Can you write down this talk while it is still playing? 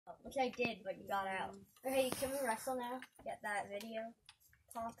Which I did, but you got out. Okay, can we wrestle now? Get that video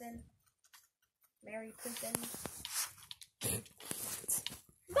popping. Mary pooping.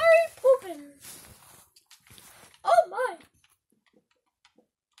 Mary pooping! Oh my!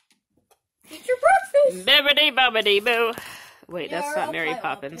 Eat your breakfast! Bibbidi bobbidi boo. Wait, that's You're not a Mary pile of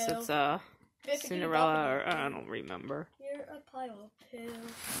Poppins. poo. It's Cinderella, or I don't remember. You're a pile of poo.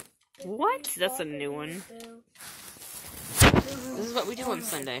 What? That's a new one. This is what we do on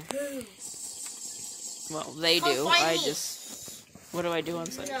Sunday. Well, they do. What do I do on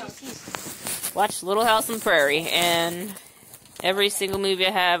Sunday? Watch Little House on the Prairie and every single movie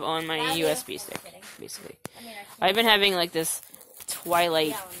I have on my USB stick, basically. I've been having like this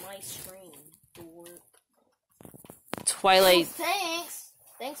Twilight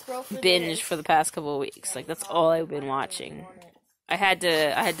Thanks, bro, for binge for the past couple of weeks. Like that's all I've been watching. I had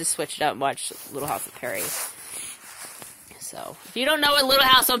to switch it up and watch Little House on the Prairie. So if you don't know what Little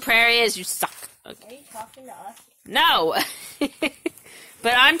House on the Prairie is, you suck. Okay. Are you talking to us? No.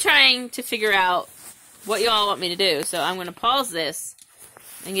 But I'm trying to figure out what y'all want me to do. So I'm going to pause this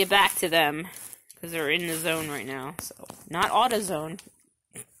and get back to them because they're in the zone right now. So not AutoZone.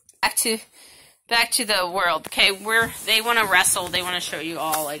 Back to the world. Okay, they want to wrestle. They want to show you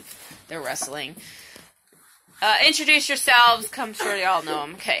all like they're wrestling. Introduce yourselves. I'm sure you all know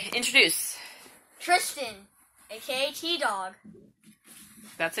them. Okay, introduce. Tristan, aka T-Dog.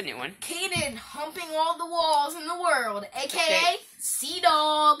 That's a new one. Caden, humping all the walls in the world, aka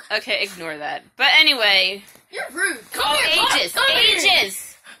C-Dog. Okay, ignore that. But anyway. You're rude. Come here, ages. come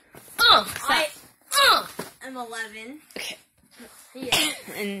Ages. I'm 11. Okay. Yeah.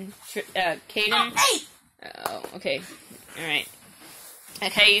 And Caden. 8. Oh, okay. All right.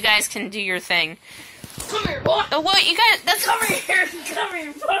 Okay, you guys can do your thing. Come here, boy. Oh, what you guys? That's come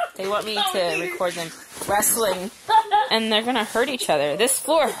here, boy. They want me to record them wrestling, and they're gonna hurt each other. This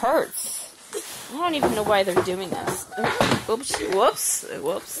floor hurts. I don't even know why they're doing this. Oops, whoops,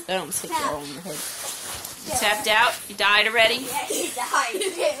 whoops. I don't think they're all in the head. You tapped out? You died already? Yeah, you died.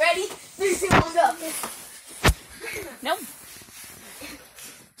 Okay, ready? 3, 2, 1, go. Nope.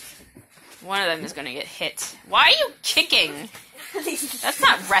 One of them is gonna get hit. Why are you kicking? That's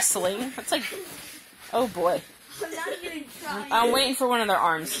not wrestling. That's like, oh boy. I'm not even trying. I'm waiting for one of their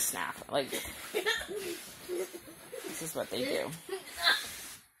arms to snap. Like, this is what they do.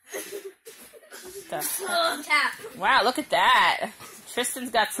 Tap. Wow, look at that. Tristan's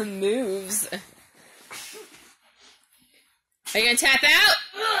got some moves. Are you gonna tap out?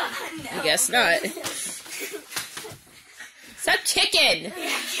 No. I guess not. Stop kicking. Yeah,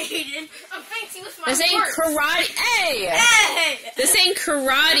 Caden. I'm fancy with my This ain't words. karate. Hey! Hey! This ain't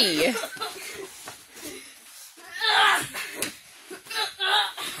karate.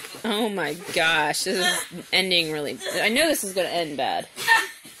 Oh my gosh, this is ending really... I know this is gonna end bad.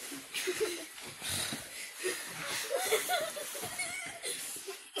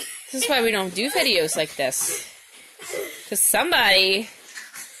 This is why we don't do videos like this. Because somebody...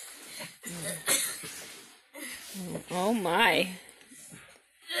 Oh my.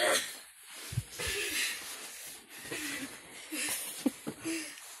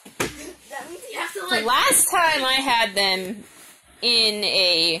 That means you have to The last time I had them in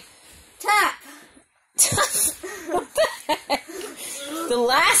a... Tap! What the heck? The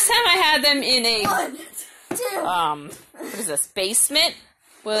last time I had them in a... 1, 2. What is this? Basement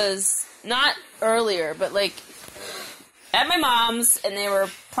was not earlier, but like at my mom's, and they were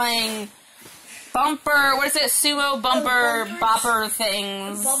playing bumper. What is it? Sumo bumper bopper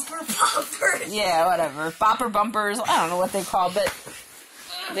things. Bumper poppers. Yeah, whatever. Bopper bumpers. I don't know what they call, but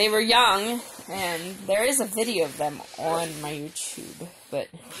they were young, and there is a video of them on my YouTube. But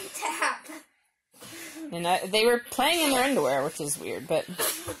Tap. and they were playing in their underwear, which is weird, but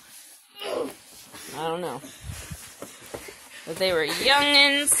I don't know. But they were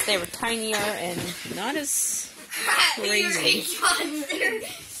youngins, they were tinier, and not as crazy.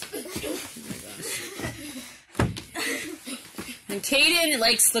 And Caden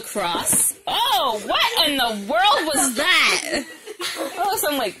likes lacrosse. Oh, what in the world was that? Oh,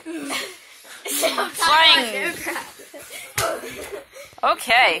 some like flying.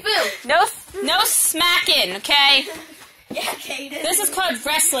 Okay. No smacking, okay? Yeah, Caden. This is called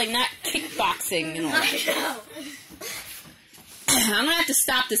wrestling, not kickboxing. And all. I know. I'm gonna have to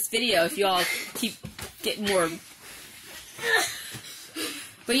stop this video if you all keep getting more.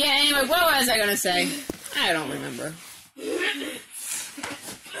 But yeah, anyway, what was I gonna say? I don't remember.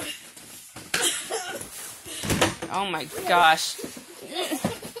 Oh my gosh.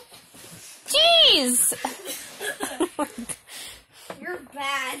 Jeez! You're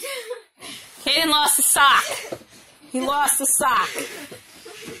bad. Caden lost a sock. He lost a sock.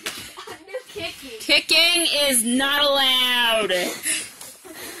 kicking. Kicking is not allowed.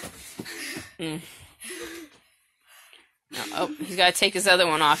 No, oh, he's got to take his other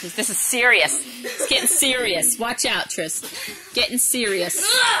one off. This is serious. It's getting serious. Watch out, Tris. Getting serious.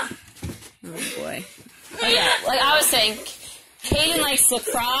 Oh, boy. Oh, yeah. Like I was saying, Caden likes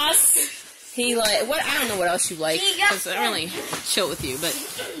lacrosse. He like what? I don't know what else you like because I don't really chill with you. But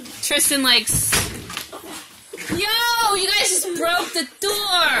Tristan likes. Yo, you guys just broke the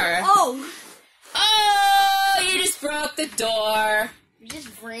door. Oh, you just broke the door. you just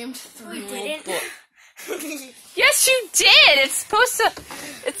rammed through. We didn't. Yes, you did. It's supposed to.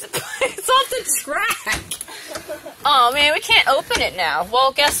 It's off the track. Oh man, we can't open it now.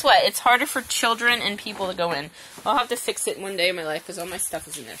 Well, guess what? It's harder for children and people to go in. I'll have to fix it one day in my life because all my stuff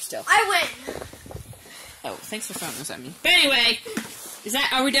is in there still. I win. Oh, thanks for throwing those at me. But anyway,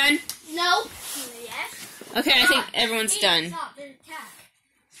 are we done? No. Yes. Okay, I think everyone's done. Stop. There's a cat.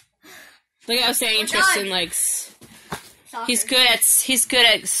 Like I was saying, Tristan likes. Soccer. He's good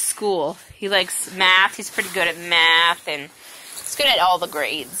at school. He likes math. He's pretty good at math, and he's good at all the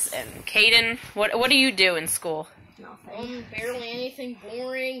grades. And Caden, what do you do in school? Nothing. Barely anything.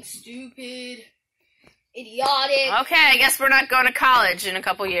 Boring, stupid, idiotic. Okay, I guess we're not going to college in a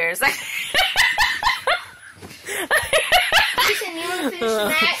couple years. Listen, you want to finish the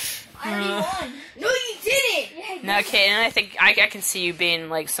match? I already won. No, you didn't. Yeah, No, Caden, I think I can see you being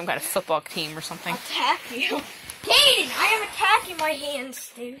like some kind of football team or something. Attack you. Caden, I have attack in my hand,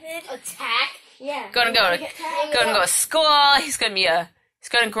 stupid. Attack? Yeah. Gonna go to school. He's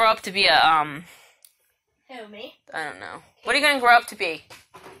gonna grow up to be a Who, me? I don't know. What are you gonna grow up to be?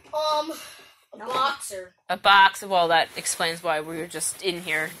 A boxer. A boxer. Well, that explains why we were just in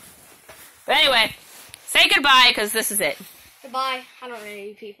here. But anyway, say goodbye because this is it. Goodbye. I don't know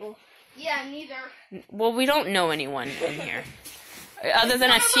any people. Yeah, neither. Well, we don't know anyone in here other than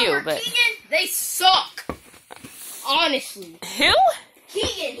a few, but Keegan, they suck. Honestly. who?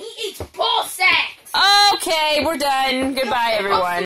 Keegan, he eats ball sacks. Okay, we're done. Goodbye, everyone.